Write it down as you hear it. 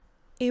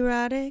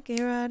Erotic,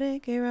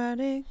 erotic,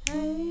 erotic.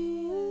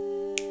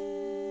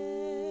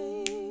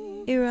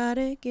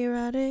 Erotic,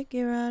 erotic,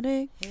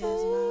 erotic.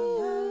 Here's my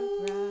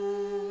birthright.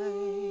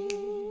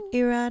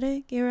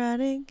 Erotic,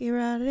 erotic,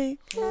 erotic.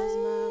 Here's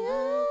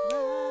my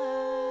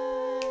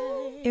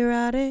birthright.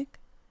 Erotic.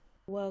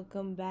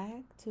 Welcome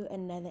back to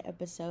another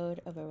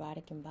episode of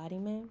Erotic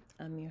Embodiment.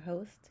 I'm your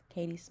host,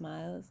 Katie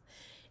Smiles,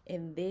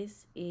 and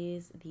this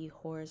is the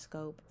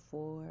horoscope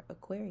for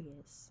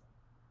Aquarius.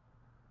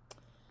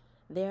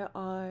 There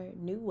are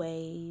new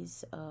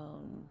ways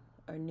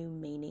or new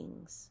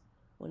meanings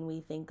when we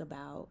think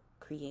about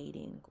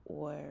creating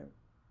or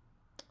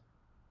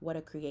what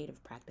a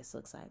creative practice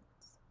looks like.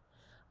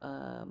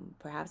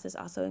 Perhaps this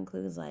also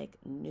includes like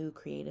new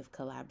creative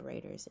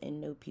collaborators and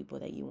new people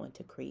that you want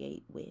to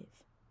create with.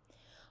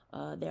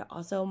 There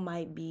also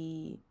might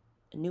be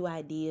new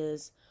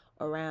ideas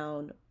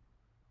around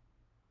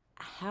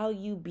how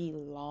you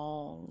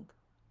belong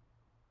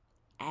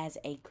as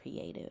a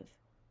creative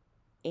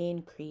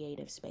in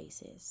creative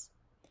spaces.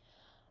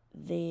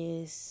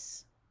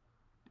 This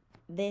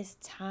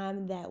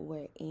time that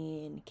we're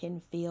in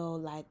can feel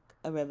like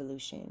a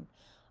revolution.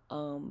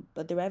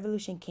 But the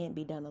revolution can't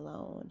be done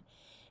alone.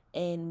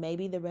 And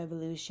maybe the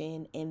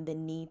revolution and the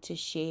need to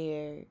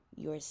share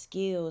your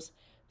skills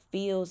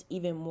feels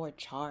even more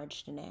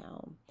charged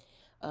now.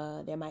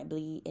 There might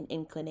be an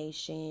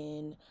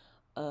inclination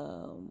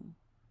or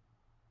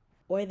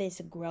this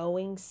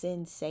growing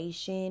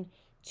sensation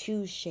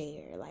to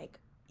share. Like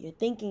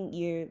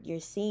you're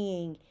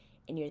seeing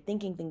and you're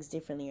thinking things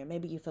differently, or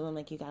maybe you're feeling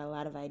like you got a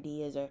lot of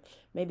ideas, or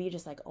maybe you're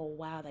just like, oh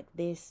wow, like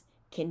this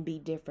can be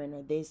different,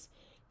 or this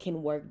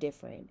can work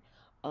different.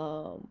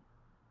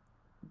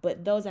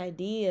 But those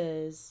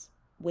ideas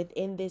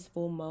within this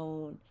full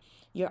moon,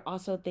 you're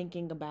also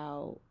thinking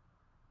about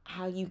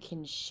how you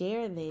can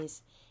share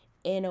this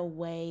in a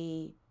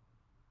way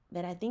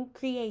that I think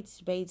creates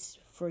space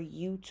for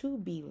you to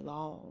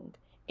belong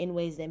in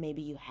ways that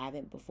maybe you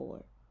haven't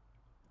before.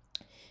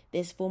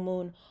 This full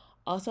moon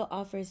also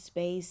offers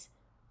space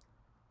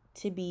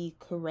to be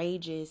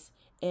courageous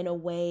in a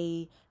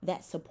way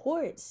that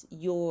supports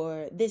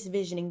your this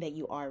visioning that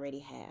you already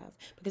have,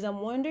 because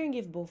I'm wondering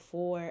if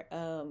before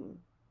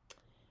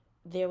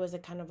there was a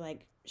kind of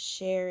like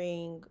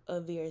sharing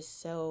of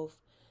yourself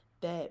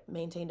that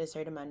maintained a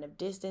certain amount of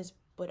distance,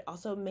 but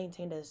also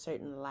maintained a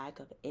certain lack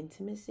of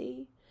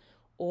intimacy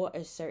or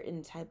a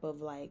certain type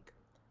of like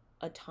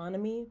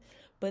autonomy.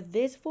 But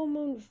this full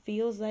moon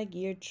feels like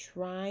you're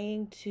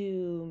trying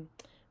to,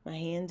 my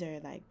hands are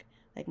like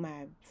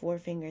my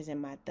forefingers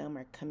and my thumb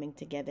are coming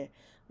together.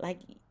 Like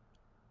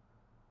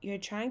you're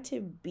trying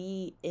to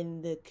be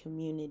in the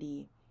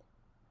community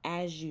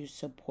as you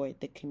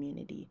support the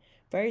community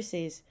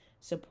versus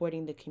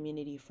supporting the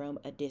community from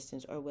a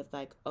distance or with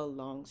like a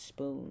long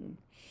spoon.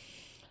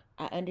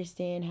 I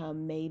understand how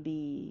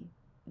maybe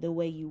the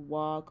way you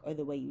walk or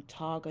the way you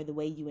talk or the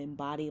way you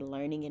embody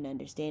learning and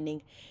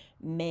understanding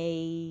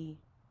may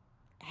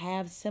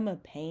have some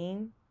of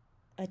pain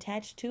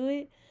attached to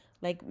it.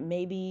 Like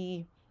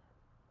maybe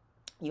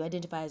you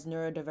identify as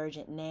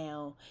neurodivergent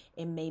now,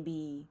 and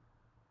maybe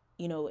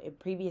in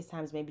previous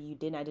times maybe you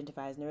didn't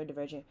identify as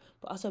neurodivergent,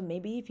 but also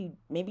maybe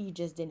you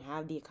just didn't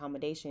have the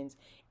accommodations,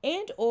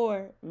 and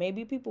or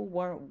maybe people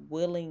weren't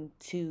willing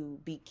to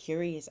be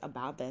curious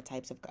about the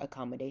types of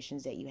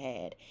accommodations that you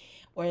had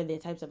or the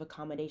types of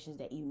accommodations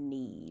that you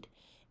need,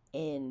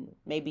 and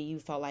maybe you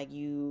felt like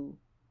you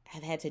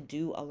have had to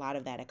do a lot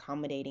of that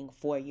accommodating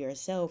for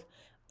yourself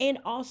and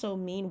also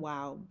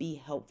meanwhile be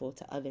helpful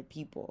to other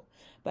people.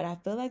 But I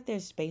feel like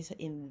there's space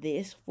in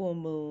this full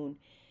moon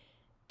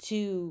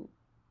to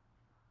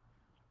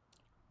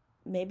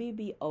maybe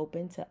be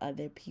open to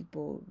other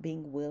people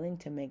being willing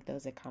to make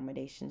those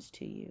accommodations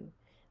to you.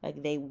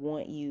 Like they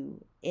want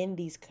you in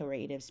these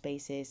creative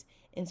spaces,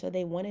 and so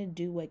they want to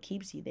do what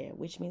keeps you there,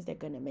 which means they're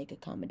going to make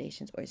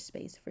accommodations or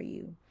space for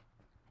you.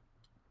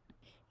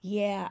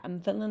 Yeah,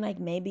 I'm feeling like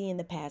maybe in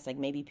the past, like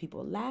maybe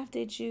people laughed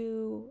at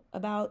you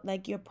about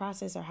like your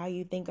process or how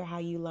you think or how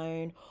you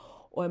learn,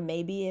 or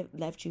maybe it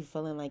left you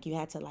feeling like you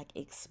had to like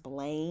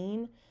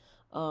explain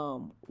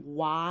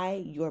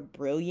why your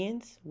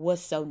brilliance was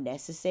so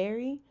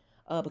necessary,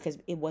 because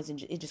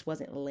it just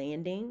wasn't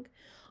landing.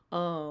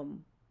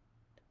 Um,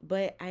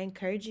 but I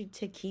encourage you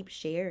to keep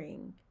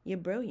sharing. You're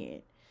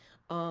brilliant.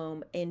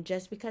 And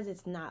just because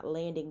it's not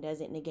landing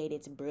doesn't negate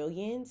its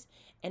brilliance.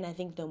 And I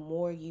think the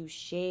more you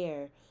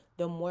share,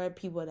 the more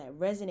people that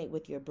resonate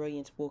with your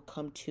brilliance will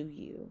come to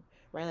you,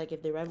 right? Like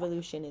if the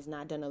revolution is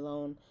not done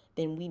alone,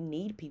 then we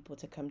need people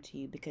to come to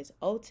you, because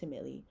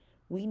ultimately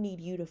we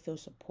need you to feel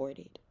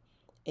supported.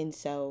 And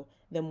so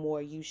the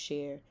more you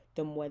share,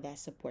 the more that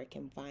support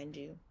can find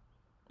you.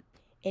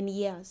 And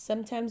yeah,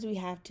 sometimes we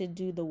have to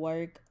do the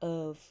work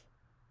of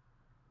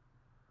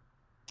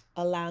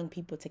allowing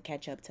people to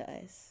catch up to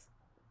us.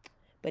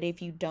 But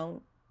if you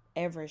don't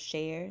ever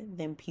share,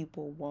 then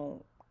people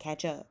won't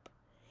catch up.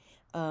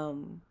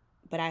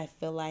 But I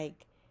feel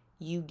like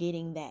you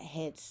getting that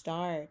head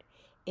start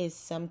is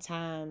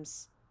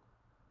sometimes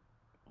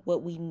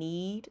what we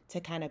need to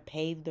kind of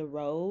pave the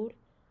road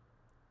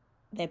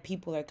that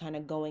people are kind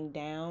of going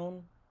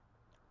down,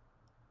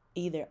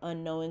 either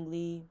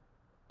unknowingly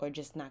or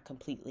just not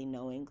completely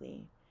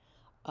knowingly.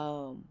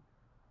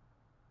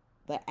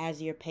 But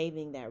as you're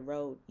paving that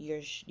road,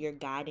 you're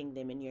guiding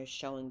them and you're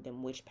showing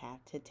them which path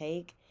to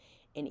take.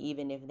 And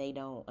even if they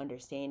don't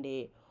understand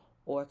it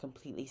or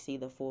completely see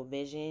the full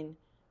vision,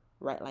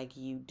 right, like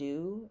you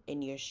do,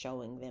 and you're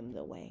showing them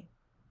the way.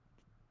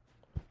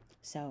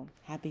 So,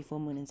 happy full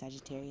moon in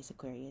Sagittarius,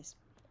 Aquarius.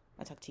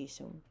 I'll talk to you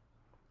soon.